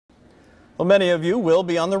Well, many of you will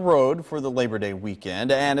be on the road for the Labor Day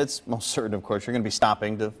weekend, and it's most certain, of course, you're going to be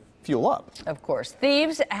stopping to fuel up. Of course.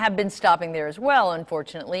 Thieves have been stopping there as well,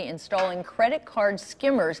 unfortunately, installing credit card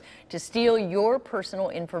skimmers to steal your personal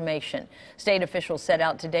information. State officials set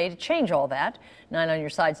out today to change all that. 9 on your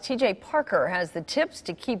side's TJ Parker has the tips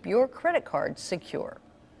to keep your credit cards secure.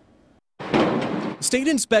 State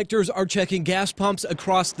inspectors are checking gas pumps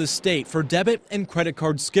across the state for debit and credit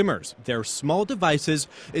card skimmers. They're small devices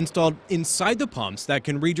installed inside the pumps that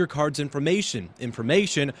can read your card's information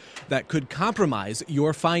that could compromise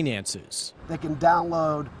your finances. They can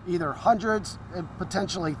download either hundreds and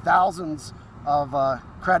potentially thousands of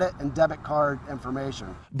credit and debit card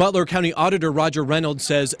information. Butler County Auditor Roger Reynolds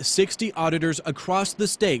says 60 auditors across the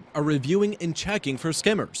state are reviewing and checking for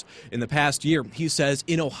skimmers. In the past year, he says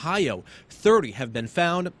in Ohio, 30 have been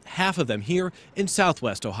found, half of them here in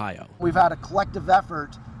Southwest Ohio. We've had a collective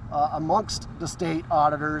effort amongst the state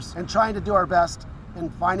auditors and trying to do our best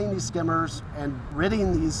in finding these skimmers and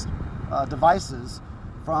ridding these devices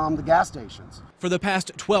from the gas stations. For the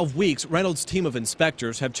past 12 weeks, Reynolds' team of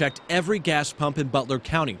inspectors have checked every gas pump in Butler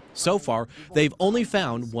County. So far, they've only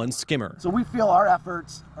found one skimmer. So we feel our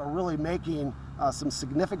efforts are really making some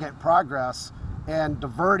significant progress and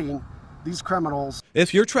diverting these criminals.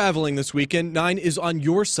 If you're traveling this weekend, 9 is on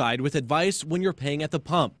your side with advice when you're paying at the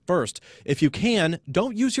pump. First, if you can,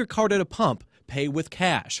 don't use your card at a pump. Pay with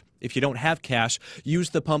cash. If you don't have cash,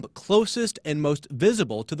 use the pump closest and most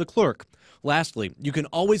visible to the clerk. Lastly, you can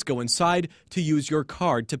always go inside to use your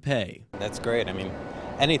card to pay. That's great. I mean,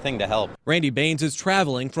 anything to help. Randy Baines is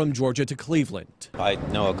traveling from Georgia to Cleveland. I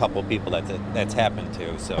know a couple people that's happened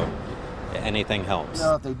to, so anything helps.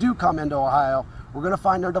 If they do come into Ohio, we're going to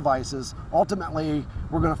find their devices. Ultimately,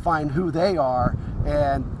 we're going to find who they are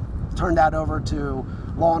and turn that over to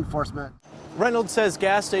law enforcement. Reynolds says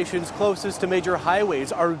gas stations closest to major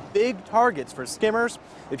highways are big targets for skimmers.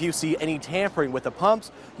 If you see any tampering with the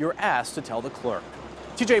pumps, you're asked to tell the clerk.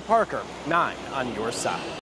 TJ Parker, 9 on your side.